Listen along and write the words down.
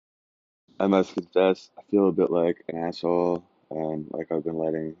I must confess, I feel a bit like an asshole, like I've been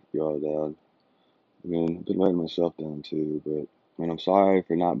letting y'all down. I've been letting myself down too, but I'm sorry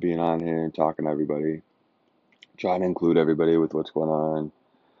for not being on here and talking to everybody, trying to include everybody with what's going on.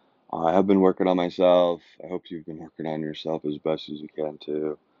 I have been working on myself. I hope you've been working on yourself as best as you can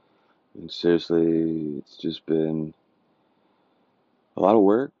too. And seriously, it's just been a lot of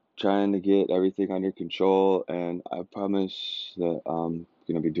work trying to get everything under control, and I promise that I'm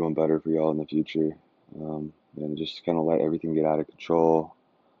gonna be doing better for y'all in the future. And just kind of let everything get out of control.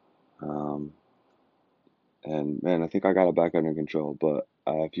 Um, and man, I think I got it back under control. But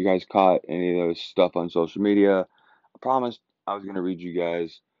if you guys caught any of those stuff on social media, I promised I was gonna read you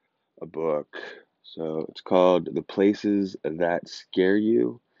guys a book. So it's called The Places That Scare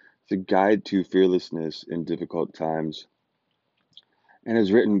You. It's a guide to fearlessness in difficult times, and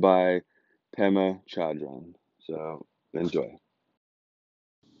is written by Pema Chodron. So enjoy.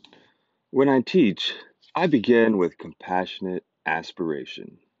 When I teach, I begin with compassionate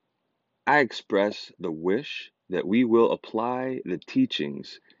aspiration. I express the wish that we will apply the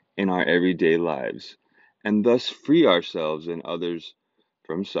teachings in our everyday lives and thus free ourselves and others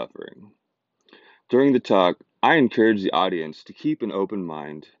from suffering. During the talk, I encourage the audience to keep an open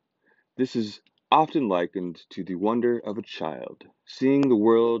mind. This is often likened to the wonder of a child, seeing the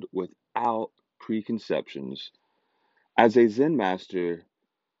world without preconceptions. As a Zen master,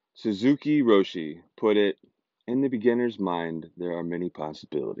 Suzuki Roshi, put it, in the beginner's mind there are many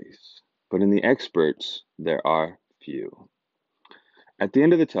possibilities, but in the expert's there are few. At the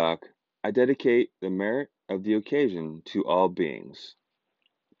end of the talk, I dedicate the merit of the occasion to all beings.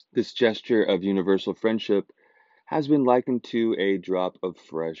 This gesture of universal friendship has been likened to a drop of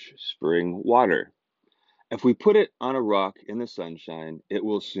fresh spring water. If we put it on a rock in the sunshine, it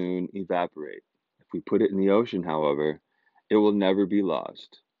will soon evaporate. If we put it in the ocean, however, it will never be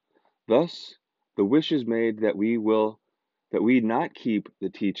lost. Thus, the wish is made that we not keep the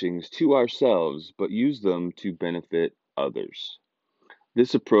teachings to ourselves, but use them to benefit others.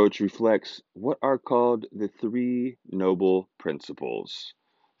 This approach reflects what are called the three noble principles: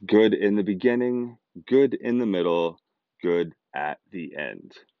 good in the beginning, good in the middle, good at the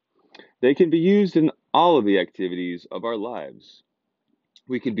end. They can be used in all of the activities of our lives.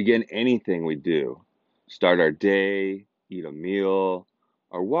 We can begin anything we do: start our day, eat a meal,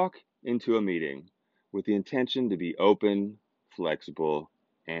 or walk into a meeting with the intention to be open, flexible,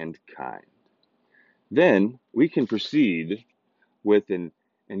 and kind. Then we can proceed with an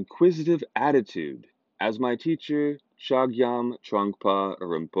inquisitive attitude. As my teacher, Chogyam Trungpa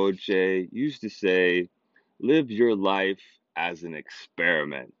Rinpoche, used to say, live your life as an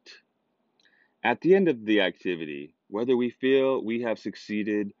experiment. At the end of the activity, whether we feel we have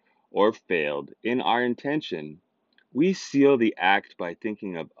succeeded or failed in our intention, we seal the act by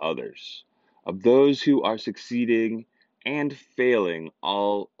thinking of others, of those who are succeeding and failing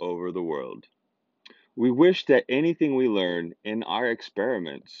all over the world. We wish that anything we learn in our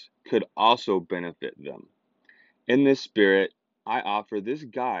experiments could also benefit them. In this spirit, I offer this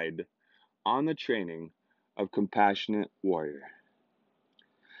guide on the training of compassionate warrior.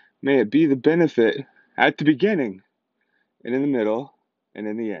 May it be the benefit at the beginning and in the middle and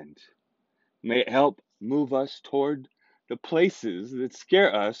in the end. May it help move us toward the places that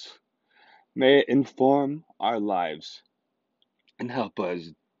scare us. May it inform our lives and help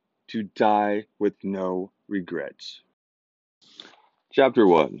us to die with no regrets. Chapter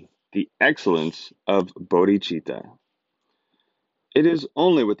 1: The Excellence of Bodhicitta. It is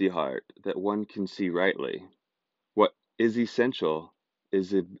only with the heart that one can see rightly. What is essential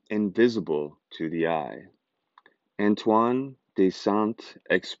is invisible to the eye. Antoine de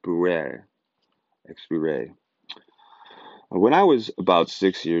Saint-Exupéry. When I was about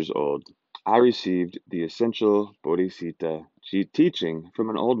 6 years old, I received the essential Bodhicitta teaching from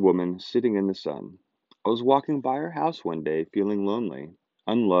an old woman sitting in the sun. I was walking by her house one day feeling lonely,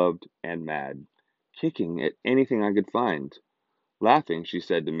 unloved, and mad, kicking at anything I could find. Laughing, she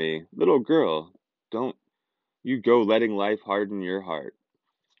said to me, "Little girl, don't you go letting life harden your heart."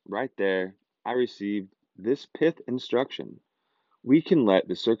 Right there, I received this pith instruction. We can let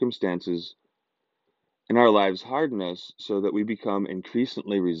the circumstances in our lives harden us so that we become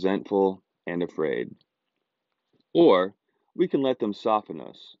increasingly resentful and afraid. Or we can let them soften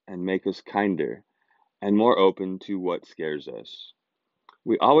us and make us kinder and more open to what scares us.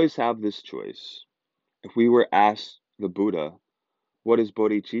 We always have this choice. If we were asked the Buddha, what is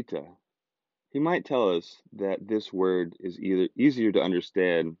bodhicitta? He might tell us that this word is either easier to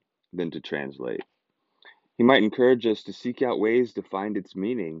understand than to translate. He might encourage us to seek out ways to find its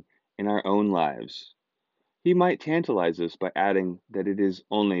meaning in our own lives. He might tantalize us by adding that it is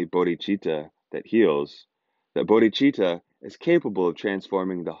only bodhicitta that heals, that bodhicitta is capable of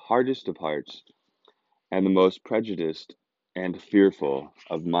transforming the hardest of hearts and the most prejudiced and fearful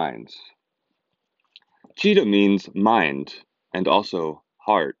of minds. Chitta means mind and also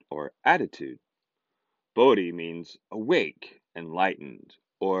heart or attitude. Bodhi means awake, enlightened,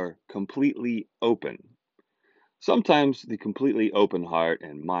 or completely open. Sometimes the completely open heart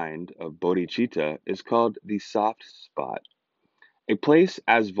and mind of bodhicitta is called the soft spot, a place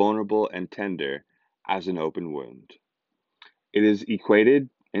as vulnerable and tender as an open wound. It is equated,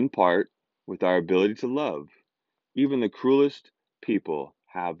 in part, with our ability to love. Even the cruelest people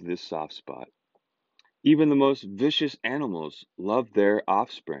have this soft spot. Even the most vicious animals love their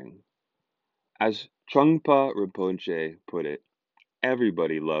offspring. As Trungpa Rinpoche put it,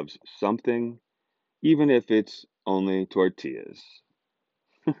 everybody loves something, even if it's only tortillas.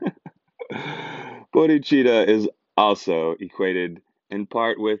 Bodhicitta is also equated in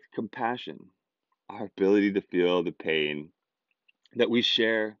part with compassion, our ability to feel the pain that we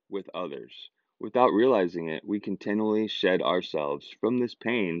share with others. Without realizing it, we continually shed ourselves from this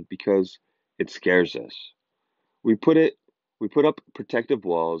pain because it scares us. We put it we put up protective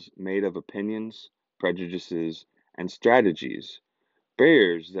walls made of opinions, prejudices, and strategies,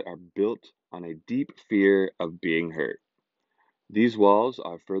 barriers that are built on a deep fear of being hurt. These walls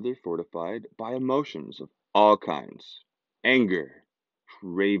are further fortified by emotions of all kinds: anger,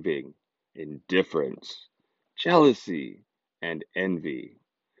 craving, indifference, jealousy and envy,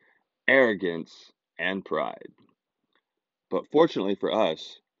 arrogance and pride. But fortunately for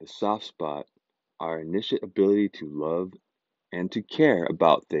us, the soft spot, our initiate ability to love and to care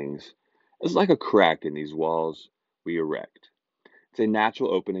about things, is like a crack in these walls we erect. It's a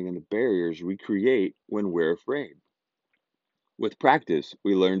natural opening in the barriers we create when we're afraid. With practice,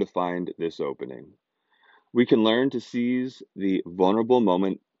 we learn to find this opening. We can learn to seize the vulnerable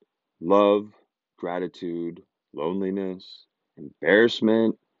moment: love, gratitude, loneliness,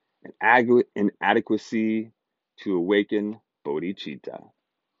 embarrassment, and inadequacy to awaken bodhicitta.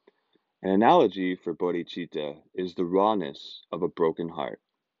 An analogy for bodhicitta is the rawness of a broken heart.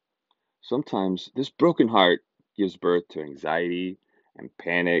 Sometimes this broken heart gives birth to anxiety and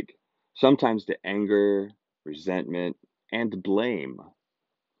panic, sometimes to anger, resentment, and blame.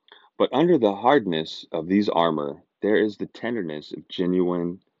 But under the hardness of these armor, there is the tenderness of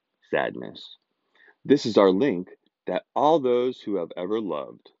genuine sadness. This is our link that all those who have ever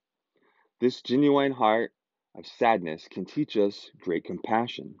loved. This genuine heart of sadness can teach us great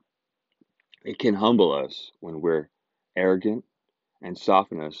compassion. It can humble us when we're arrogant and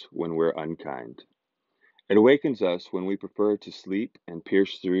soften us when we're unkind. It awakens us when we prefer to sleep and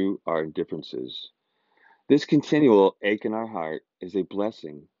pierce through our indifferences. This continual ache in our heart is a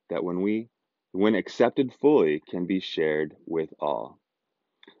blessing that when accepted fully, can be shared with all.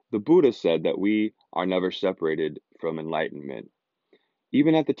 The Buddha said that we are never separated from enlightenment.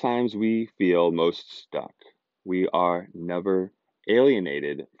 Even at the times we feel most stuck, we are never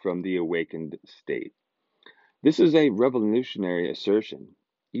alienated from the awakened state. This is a revolutionary assertion.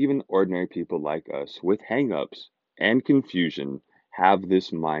 Even ordinary people like us, with hang-ups and confusion, have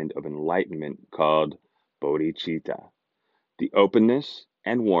this mind of enlightenment called bodhicitta. The openness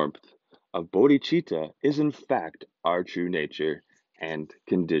and warmth of bodhicitta is in fact our true nature and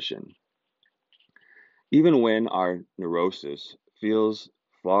condition. Even when our neurosis feels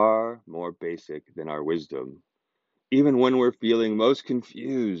far more basic than our wisdom, even when we're feeling most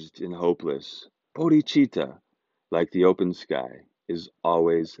confused and hopeless, bodhicitta, like the open sky, is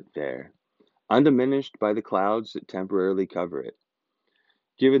always there, undiminished by the clouds that temporarily cover it.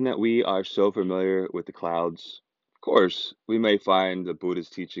 Given that we are so familiar with the clouds, of course, we may find the Buddha's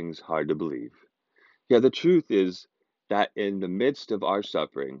teachings hard to believe. Yet the truth is that in the midst of our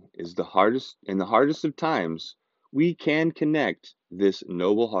suffering is in the hardest of times, we can connect this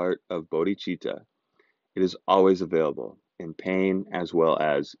noble heart of bodhicitta. It is always available in pain as well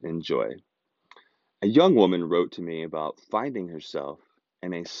as in joy. A young woman wrote to me about finding herself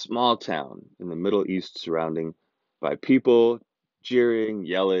in a small town in the Middle East surrounding by people jeering,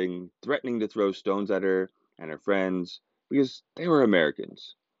 yelling, threatening to throw stones at her and her friends because they were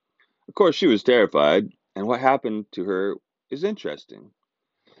Americans. Of course, she was terrified, and what happened to her is interesting.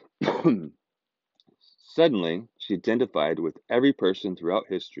 Suddenly, she identified with every person throughout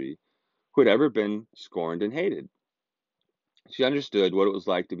history who had ever been scorned and hated. She understood what it was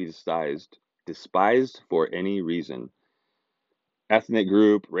like to be despised for any reason: ethnic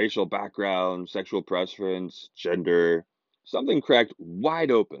group, racial background, sexual preference, gender. Something cracked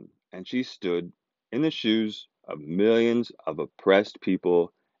wide open, and she stood in the shoes of millions of oppressed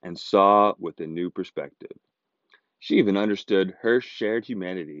people and saw with a new perspective. She even understood her shared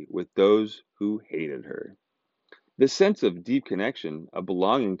humanity with those who hated her. This sense of deep connection, of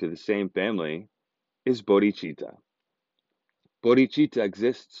belonging to the same family, is bodhicitta. Bodhicitta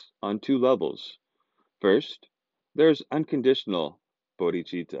exists on two levels. First, there's unconditional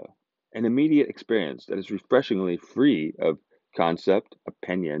bodhicitta, an immediate experience that is refreshingly free of concept,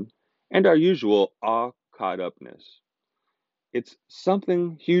 opinion, and our usual awe caught upness. It's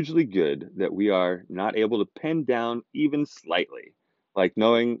something hugely good that we are not able to pin down even slightly, like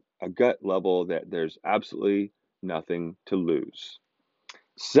knowing a gut level that there's absolutely nothing to lose.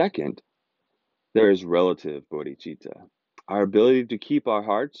 Second, there is relative bodhicitta, our ability to keep our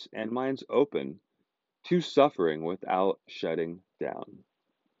hearts and minds open to suffering without shutting down.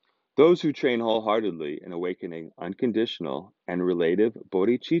 Those who train wholeheartedly in awakening unconditional and relative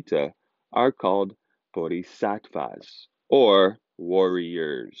bodhicitta are called bodhisattvas, or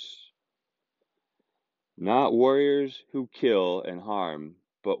warriors. Not warriors who kill and harm,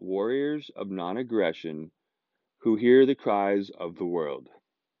 but warriors of non aggression who hear the cries of the world.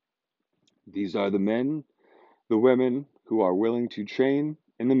 These are the men, the women who are willing to train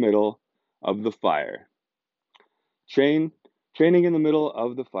in the middle of the fire. Train, Training in the middle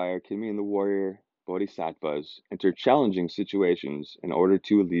of the fire can mean the warrior bodhisattvas enter challenging situations in order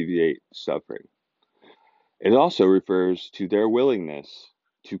to alleviate suffering. It also refers to their willingness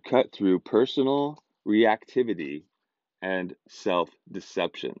to cut through personal reactivity and self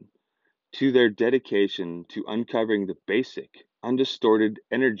deception, to their dedication to uncovering the basic, undistorted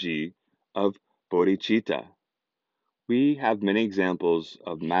energy of bodhicitta. We have many examples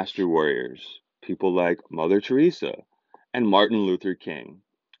of master warriors, people like Mother Teresa and Martin Luther King,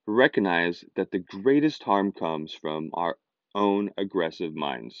 who recognize that the greatest harm comes from our own aggressive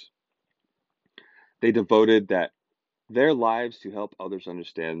minds. They devoted their lives to help others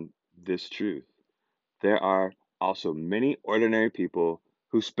understand this truth. There are also many ordinary people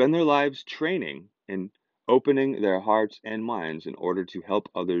who spend their lives training in opening their hearts and minds in order to help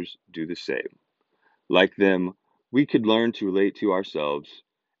others do the same. Like them, we could learn to relate to ourselves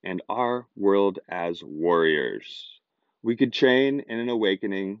and our world as warriors. We could train in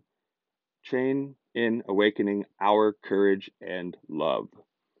awakening our courage and love.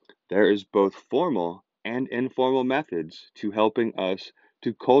 There is both formal and informal methods to helping us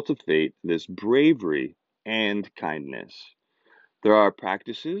to cultivate this bravery and kindness. There are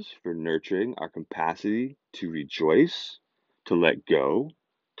practices for nurturing our capacity to rejoice, to let go,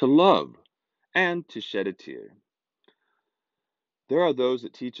 to love, and to shed a tear. There are those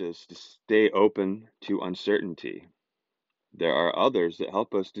that teach us to stay open to uncertainty. There are others that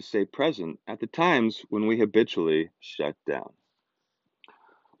help us to stay present at the times when we habitually shut down.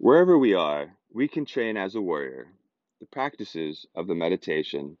 Wherever we are, we can train as a warrior. The practices of the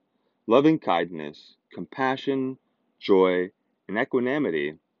meditation, loving kindness, compassion, joy, and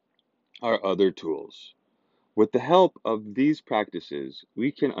equanimity are other tools. With the help of these practices,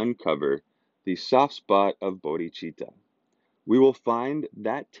 we can uncover the soft spot of bodhicitta. We will find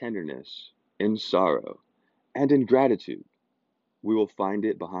that tenderness in sorrow and in gratitude. We will find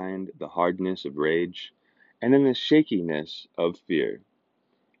it behind the hardness of rage and in the shakiness of fear.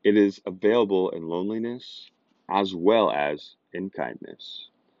 It is available in loneliness as well as in kindness.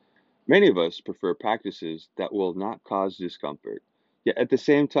 Many of us prefer practices that will not cause discomfort, yet at the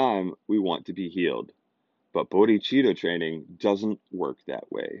same time, we want to be healed. But bodhicitta training doesn't work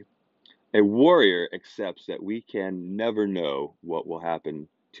that way. A warrior accepts that we can never know what will happen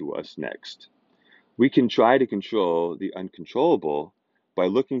to us next. We can try to control the uncontrollable by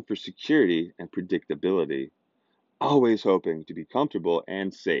looking for security and predictability, always hoping to be comfortable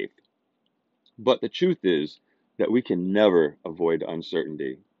and safe. But the truth is that we can never avoid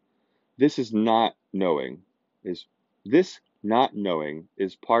uncertainty. This is not knowing is this not knowing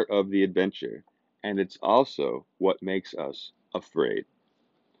is part of the adventure, and it's also what makes us afraid.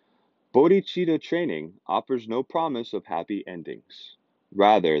 Bodhicitta training offers no promise of happy endings.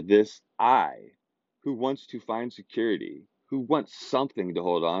 Rather, this I, who wants to find security, who wants something to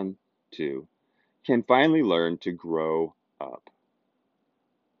hold on to, can finally learn to grow up.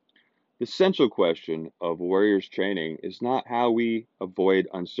 The central question of warriors training is not how we avoid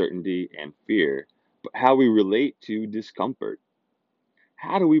uncertainty and fear, but how we relate to discomfort.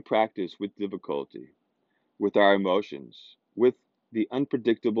 How do we practice with difficulty, with our emotions, with the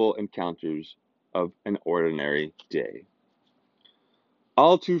unpredictable encounters of an ordinary day?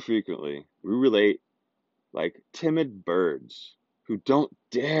 All too frequently, we relate like timid birds who don't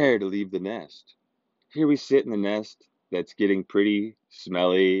dare to leave the nest. Here we sit in the nest that's getting pretty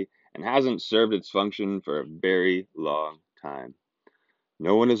smelly and hasn't served its function for a very long time.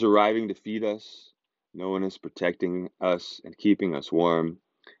 No one is arriving to feed us. No one is protecting us and keeping us warm,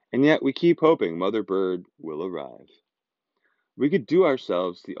 and yet we keep hoping Mother Bird will arrive. We could do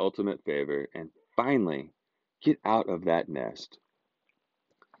ourselves the ultimate favor and finally get out of that nest.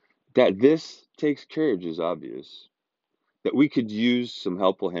 That this takes courage is obvious. That we could use some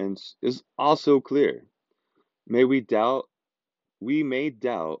helpful hints is also clear. May we doubt, we may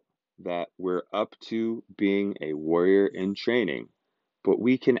doubt that we're up to being a warrior in training, but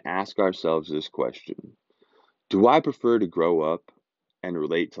we can ask ourselves this question. Do I prefer to grow up and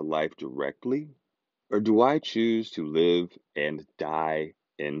relate to life directly, or do I choose to live and die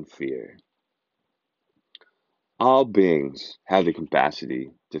in fear? All beings have the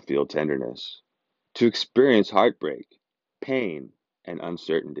capacity to feel tenderness, to experience heartbreak, pain, and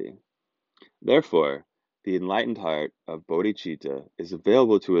uncertainty. Therefore, the enlightened heart of bodhicitta is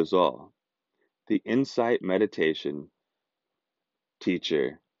available to us all. The insight meditation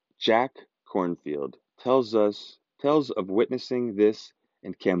teacher, Jack Cornfield, tells of witnessing this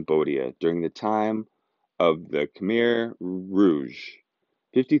in Cambodia during the time of the Khmer Rouge.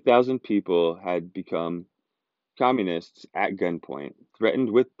 50,000 people had become communists at gunpoint,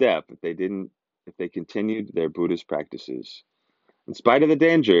 threatened with death if they continued their Buddhist practices. In spite of the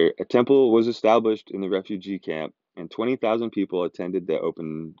danger, a temple was established in the refugee camp, and 20,000 people attended the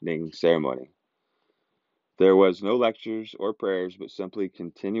opening ceremony. There was no lectures or prayers, but simply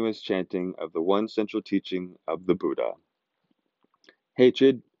continuous chanting of the one central teaching of the Buddha.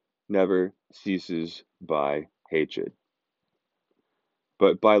 Hatred never ceases by hatred,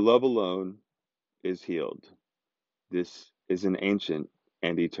 but by love alone is healed. This is an ancient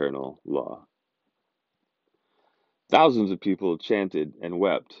and eternal law. Thousands of people chanted and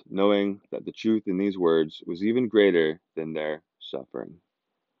wept, knowing that the truth in these words was even greater than their suffering.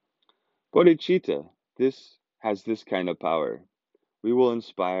 Bodhicitta, this has this kind of power. We will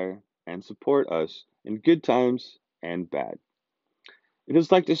inspire and support us in good times and bad. It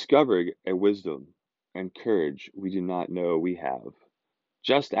is like discovering a wisdom and courage we do not know we have.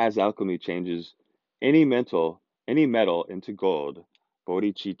 Just as alchemy changes any metal into gold,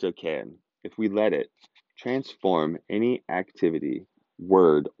 bodhicitta can, if we let it, transform any activity,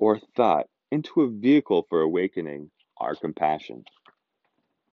 word, or thought into a vehicle for awakening our compassion.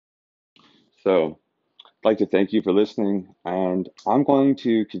 So, I'd like to thank you for listening, and I'm going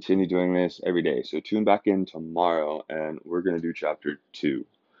to continue doing this every day. So, tune back in tomorrow, and we're going to do chapter 2.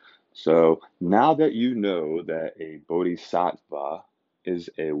 So, now that you know that a bodhisattva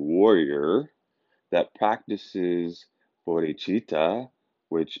is a warrior that practices bodhicitta,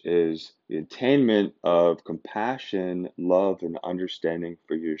 which is the attainment of compassion, love, and understanding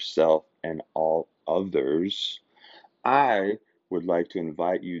for yourself and all others, I would like to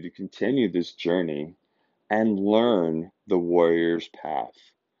invite you to continue this journey and learn the warrior's path.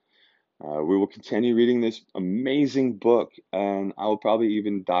 We will continue reading this amazing book, and I will probably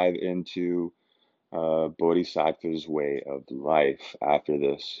even dive into Bodhisattva's Way of Life after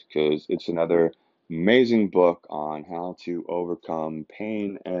this, because it's another amazing book on how to overcome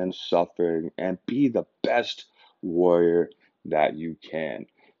pain and suffering and be the best warrior that you can.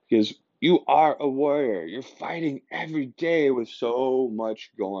 Because you are a warrior. You're fighting every day with so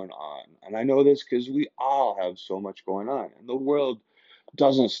much going on. And I know this because we all have so much going on. And the world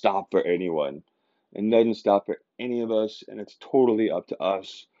doesn't stop for anyone. It doesn't stop for any of us. And it's totally up to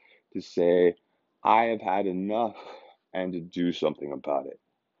us to say, I have had enough, and to do something about it.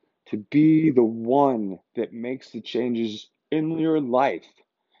 To be the one that makes the changes in your life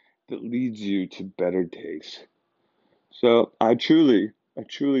that leads you to better days. So I truly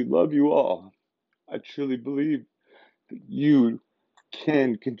love you all. I truly believe that you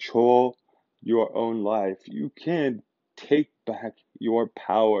can control your own life. You can take back your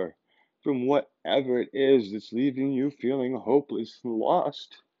power from whatever it is that's leaving you feeling hopeless and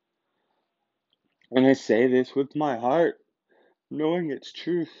lost. And I say this with my heart, knowing its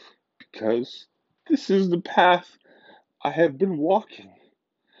truth, because this is the path I have been walking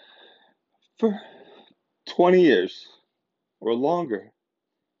for 20 years or longer.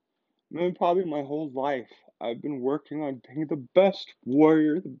 Maybe probably my whole life. I've been working on being the best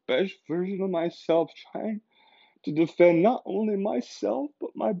warrior, the best version of myself, trying to defend not only myself, but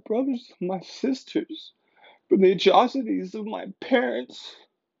my brothers and my sisters from the atrocities of my parents,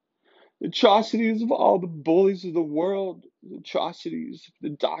 the atrocities of all the bullies of the world, the atrocities of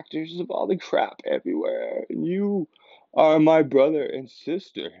the doctors, of all the crap everywhere. And you are my brother and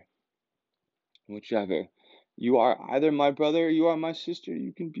sister, whichever. You are either my brother or you are my sister.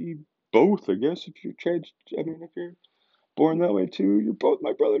 You can be both, I guess, if you're if you're born that way too. You're both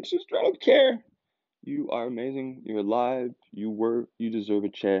my brother and sister. I don't care. You are amazing. You're alive. You deserve a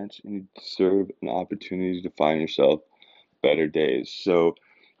chance and you deserve an opportunity to find yourself better days. So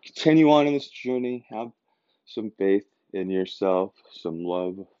continue on in this journey. Have some faith in yourself, some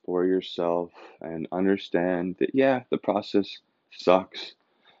love for yourself, and understand that, yeah, the process sucks.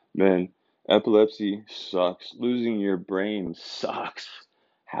 Man, epilepsy sucks. Losing your brain sucks.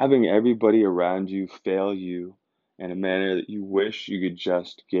 Having everybody around you fail you in a manner that you wish you could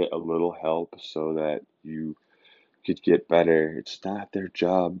just get a little help so that you could get better. It's not their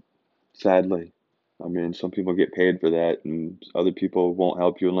job, sadly. I mean, some people get paid for that, and other people won't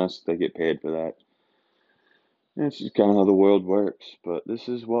help you unless they get paid for that. And it's just kind of how the world works. But this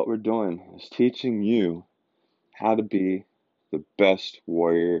is what we're doing, is teaching you how to be the best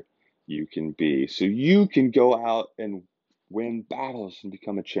warrior you can be. So you can go out and win battles and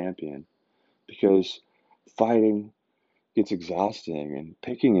become a champion. Because fighting gets exhausting, and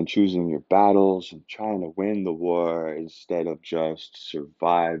picking and choosing your battles and trying to win the war instead of just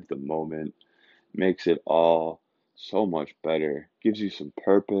survive the moment makes it all so much better. Gives you some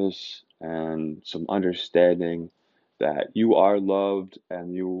purpose and some understanding that you are loved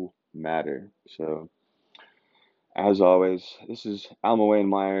and you matter. So, as always, this is Alma Wayne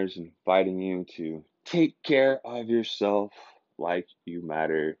Myers inviting you to take care of yourself like you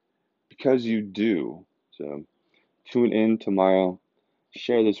matter because you do. So, tune in tomorrow,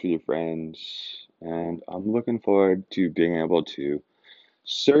 share this with your friends, and I'm looking forward to being able to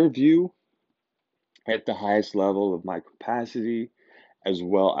serve you at the highest level of my capacity, as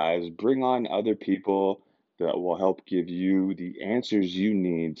well as bring on other people that will help give you the answers you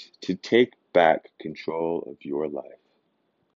need to take back control of your life.